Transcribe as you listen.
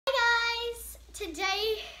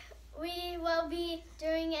today we will be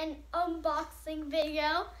doing an unboxing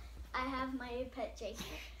video. I have my pet Jake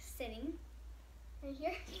sitting right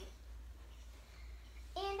here.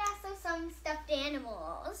 And also some stuffed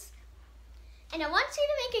animals. And I want you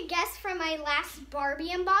to make a guess from my last Barbie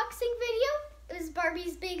unboxing video. It was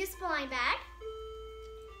Barbie's biggest blind bag.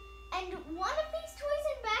 And one of these toys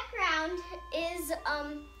in background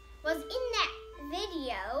was in that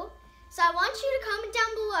video. So I want you to comment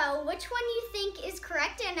down below which one you think is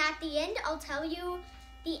correct, and at the end I'll tell you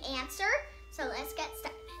the answer. So let's get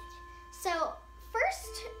started. So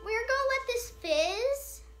first we're gonna let this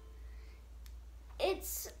fizz.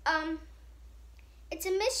 It's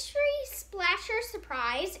a mystery splasher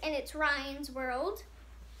surprise, and it's Ryan's World.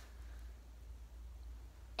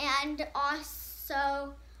 And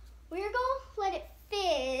also we're gonna let it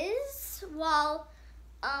fizz while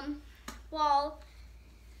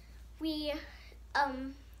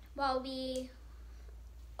we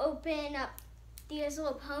open up these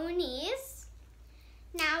little ponies.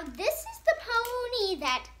 Now this is the pony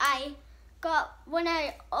that I got when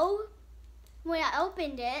I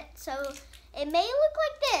opened it, so it may look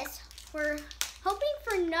like this. We're hoping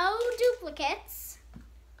for no duplicates.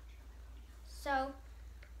 So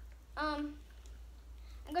I'm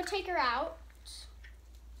gonna take her out,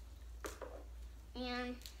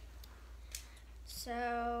 and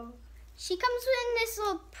so she comes in this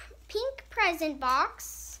little pink present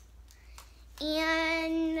box,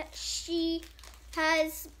 and she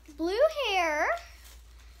has blue hair,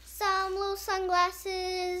 some little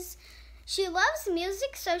sunglasses. She loves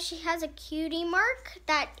music, so she has a Cutie mark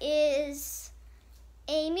that is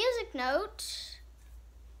a music note.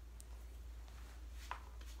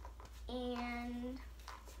 And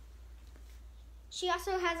she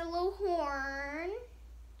also has a little horn,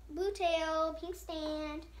 blue tail, pink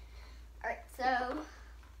stand.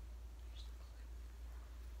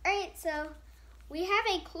 Alright, so we have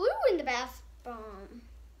a clue in the bath bomb.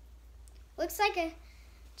 Looks like a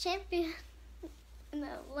champion in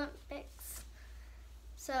the Olympics.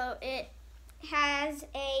 So it has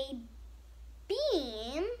a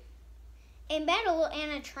beam, a medal,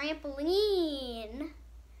 and a trampoline.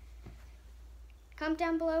 Comment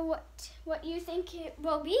down below what you think it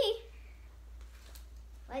will be.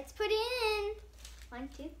 Let's put it in. 1,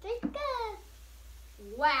 2, 3, go.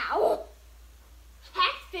 Wow.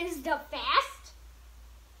 That fizzed up fast.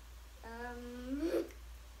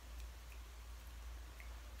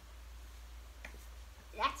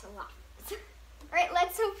 That's a lot. All right,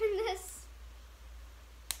 let's open this.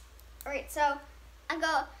 All right, so I'm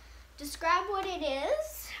gonna describe what it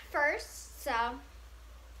is first. So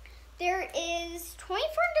there is 24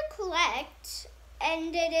 to collect,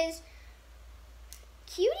 and it is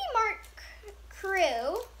Cutie Mark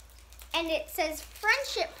Crew, and it says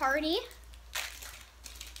friendship party,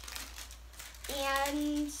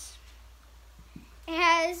 and it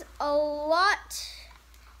has a lot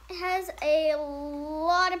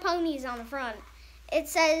of ponies on the front. It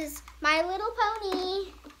says My Little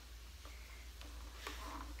Pony.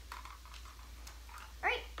 All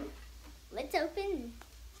right, let's open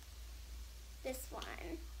this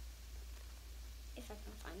one, if I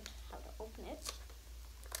can find how to open it.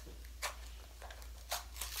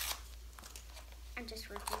 I'm just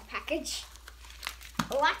ripping the package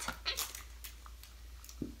a lot.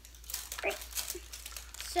 Great.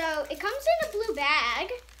 So it comes in a blue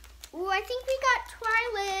bag. Ooh, I think we got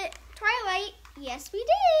Twilight. Yes, we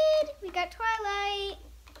did. We got Twilight.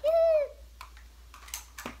 Yeah.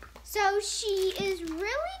 So she is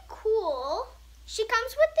really cool. She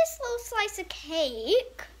comes with this little slice of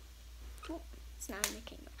cake. Oh, it's not in the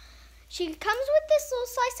camera. She comes with this little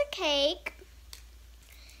slice of cake.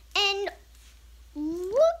 And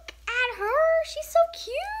look at her. She's so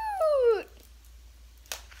cute.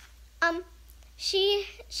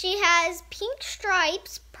 She has pink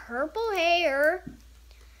stripes, purple hair,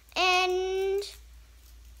 and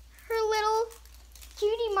her little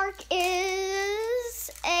cutie mark is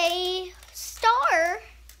a star.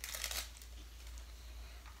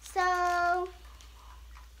 So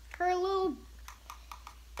her little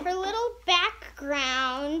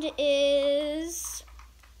background is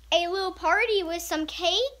a little party with some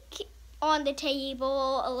cake on the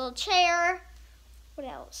table, a little chair. What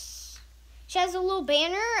else? She has a little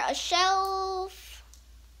banner, a shelf,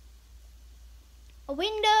 a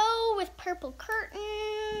window with purple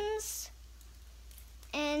curtains,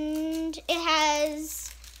 and it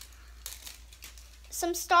has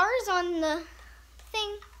some stars on the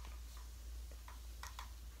thing.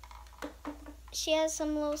 She has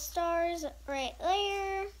some little stars right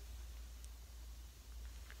there.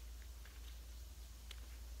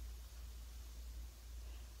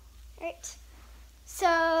 Right.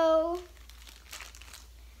 So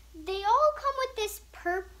they all come with this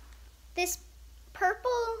purple.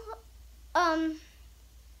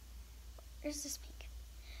 Where's this pink?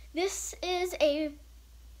 This is a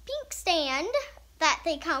pink stand that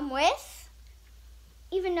they come with,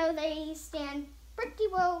 even though they stand pretty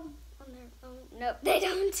well on their own. Nope, they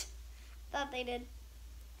don't. Thought they did.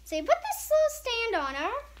 So you put this little stand on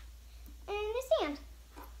her, and the stand.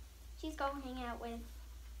 She's going to hang out with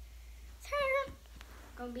her.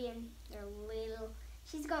 Gonna be in their little.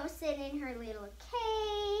 She's gonna sit in her little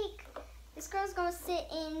cake. This girl's gonna sit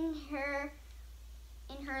in her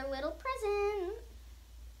little present.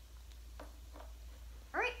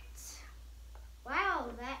 All right.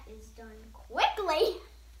 Wow, that is done quickly.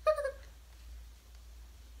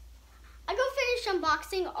 I'll go finish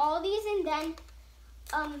unboxing all these and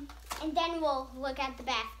then we'll look at the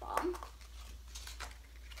bath bomb.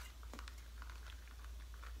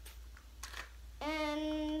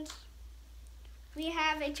 And we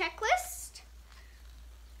have a checklist.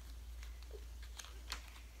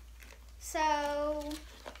 So,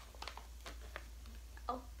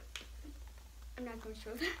 I'm not going to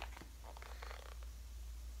show that.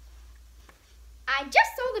 I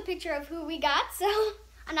just saw the picture of who we got, so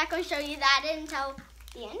I'm not going to show you that until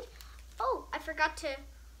the end. Oh, I forgot to,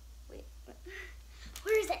 wait,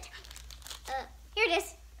 where is it? Here it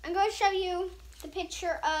is. I'm going to show you the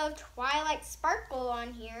picture of Twilight Sparkle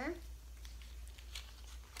on here,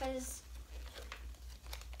 because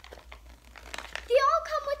they all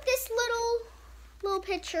come with this little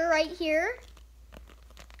picture right here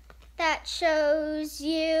that shows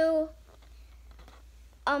you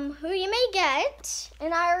who you may get,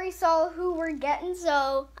 and I already saw who we're getting,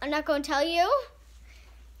 so I'm not going to tell you.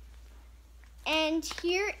 And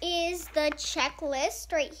here is the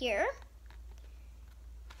checklist right here.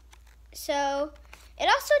 So it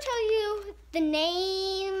also tells you the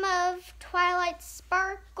name of Twilight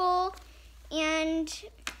Sparkle, and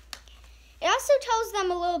it also tells them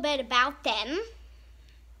a little bit about them.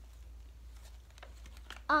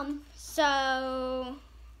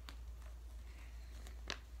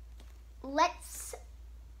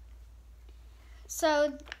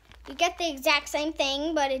 So you get the exact same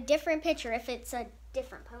thing, but a different picture if it's a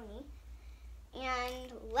different pony.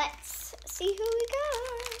 And let's see who we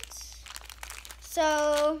got.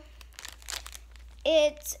 So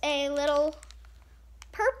it's a little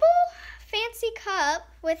purple fancy cup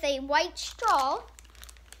with a white straw.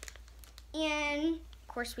 And of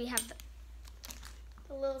course we have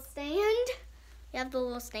the little stand. We have the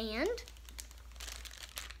little stand.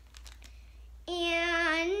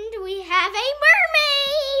 And we have a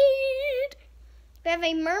mermaid. We have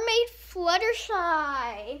a mermaid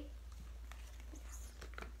Fluttershy.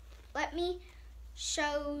 Let me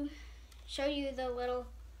show you the little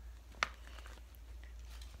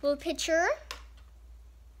picture.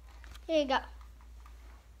 Here you go.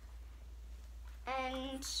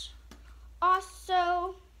 And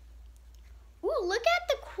also, ooh, look at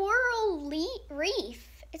the coral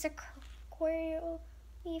reef. It's a coral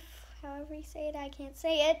reef, however you say it. I can't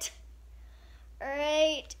say it. All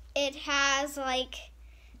right. It has like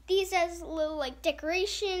these as little like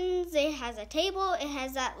decorations. It has a table. It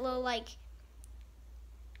has that little like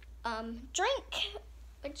drink,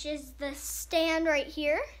 which is the stand right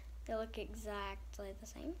here. They look exactly the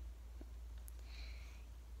same.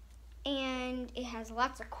 And it has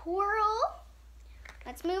lots of coral.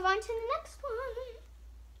 Let's move on to the next one.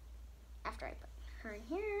 After I put her in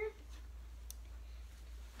here.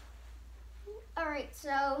 All right,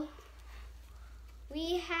 so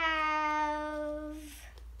we have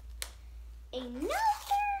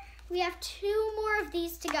we have 2 more of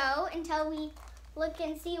these to go until we look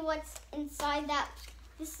and see what's inside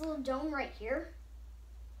this little dome right here.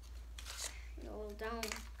 A little dome.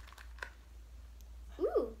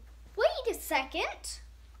 Ooh, wait a second.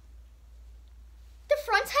 The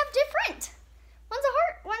fronts have different. One's a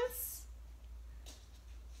heart, one's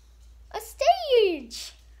a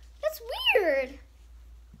stage. That's weird.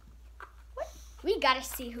 What? We gotta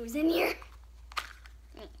see who's in here.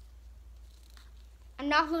 I'm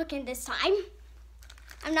not looking this time.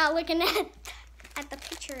 I'm not looking at the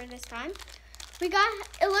picture this time.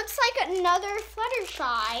 It looks like another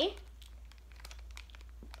Fluttershy.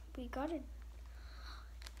 We got it.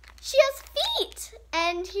 She has feet.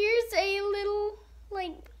 And here's a little,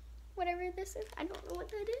 like, whatever this is. I don't know what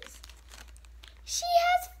that is. She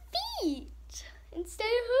has feet instead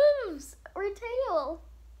of hooves or tail.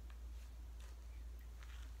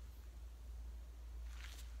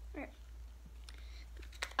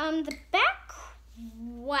 The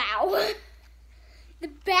wow. The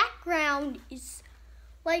background is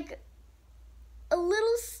like a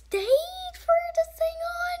little stage for her to sing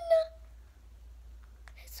on.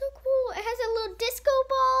 It's so cool. It has a little disco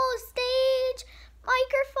ball, a stage,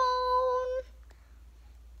 microphone.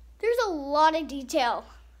 There's a lot of detail.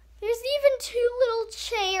 There's even 2 little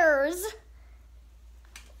chairs.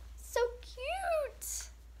 So cute.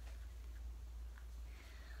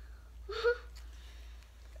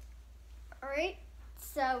 All right,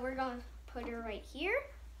 so we're going to put her right here.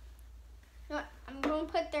 No, I'm going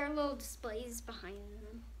to put their little displays behind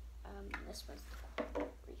them. This was the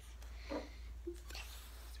brief.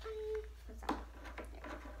 What's that?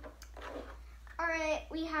 All right,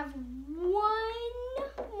 we have one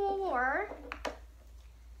more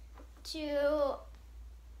to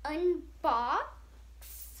unbox.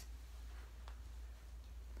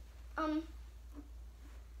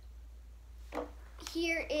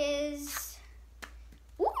 Here is,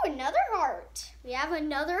 ooh, another heart. We have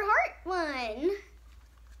another heart one.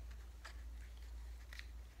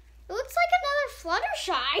 It looks like another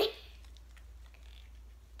Fluttershy,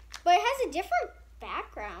 but it has a different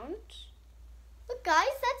background. Look, guys,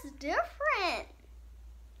 that's different.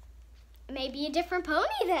 Maybe a different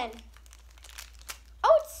pony then.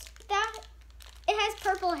 Oh, it's that. It has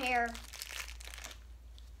purple hair.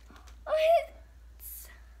 Oh, it's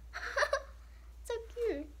so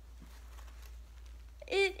cute.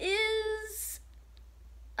 It is,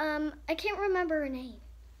 I can't remember her name.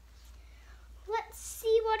 Let's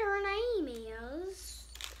see what her name is.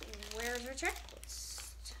 Where's her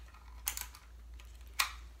checklist?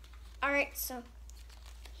 All right, so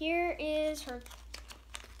here is her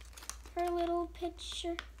little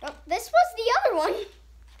picture. Oh, this was the other one.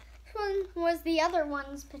 This one was the other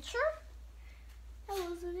one's picture. That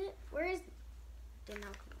wasn't it. Where is? Did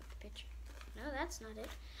not come with the picture. No, that's not it.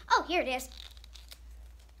 Oh, here it is.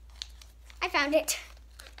 I found it.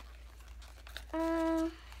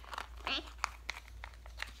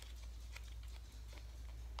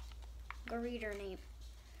 Go read her name.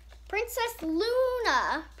 Princess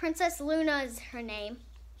Luna. Princess Luna is her name.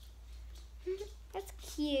 That's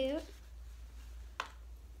cute.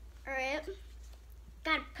 All right.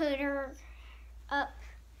 Gotta put her up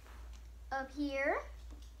here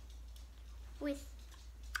with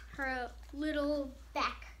her little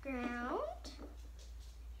background.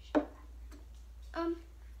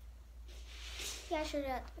 Yeah, I showed it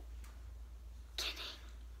at the beginning.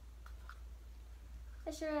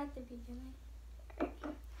 I showed it at the beginning. All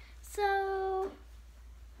right. So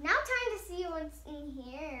now time to see what's in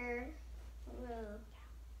here. Whoa.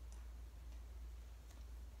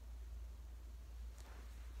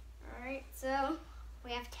 All right, so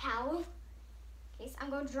we have towel. In case I'm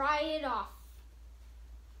gonna dry it off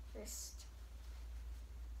first.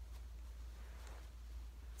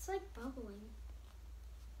 It's like bubbling.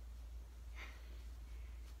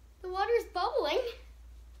 The water's bubbling. It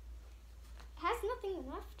has nothing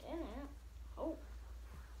left in it. Oh.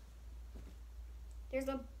 There's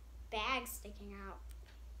a bag sticking out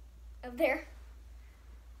of there.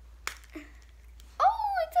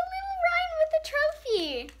 Oh, it's a little Ryan with a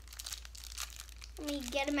trophy. Let me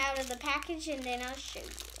get him out of the package and then I'll show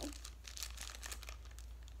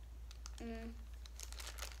you.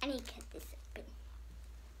 I need to cut this open.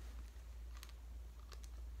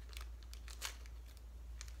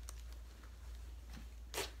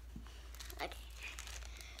 Okay.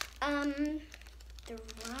 The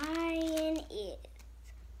Ryan is.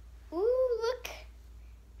 Ooh, look.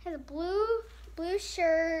 Has a blue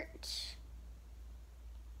shirt.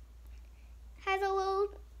 Has a little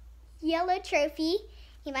yellow trophy.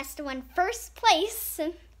 He must have won first place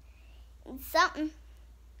in something.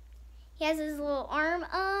 He has his little arm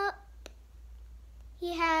up.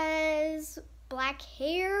 He has black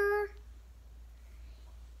hair.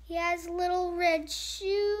 He has little red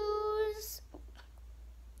shoes.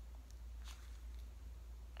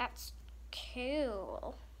 That's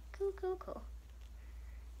cool. Cool.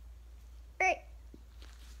 Great.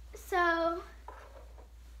 So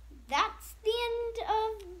that's the end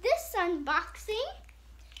of this unboxing.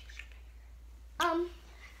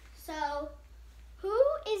 So who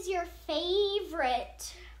is your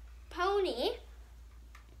favorite pony?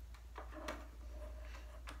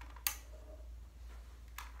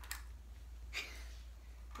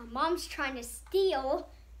 My mom's trying to steal.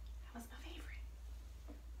 That was my favorite.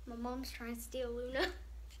 My mom's trying to steal Luna.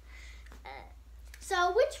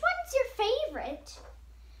 So which one's your favorite?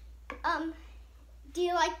 Do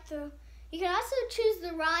you like you can also choose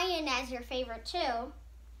the Ryan as your favorite too.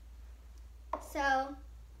 So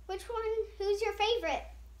who's your favorite?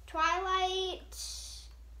 Twilight,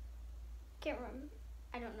 can't remember.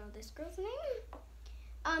 I don't know this girl's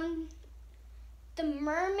name. the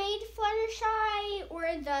mermaid Fluttershy or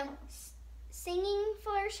the singing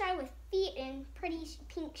Fluttershy with feet and pretty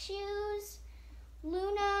pink shoes,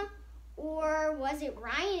 Luna, or was it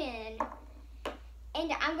Ryan?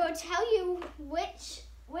 And I'm going to tell you which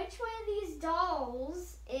one of these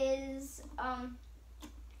dolls is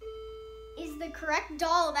the correct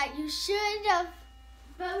doll that you should have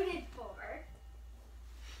voted for.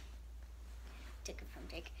 Took it from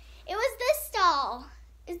Dick. It was this doll.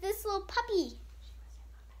 Is this little puppy?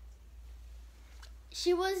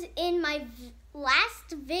 She was in my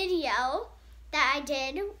last video that I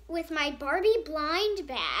did with my Barbie blind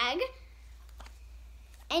bag.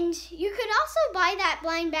 And you could also buy that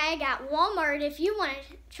blind bag at Walmart if you want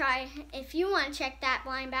to check that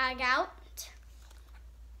blind bag out.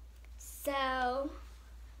 So,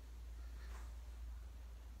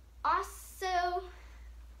 also,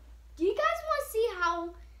 do you guys want to see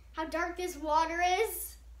how dark this water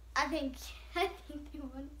is? I think they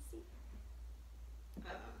want to see.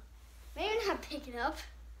 Maybe not pick it up.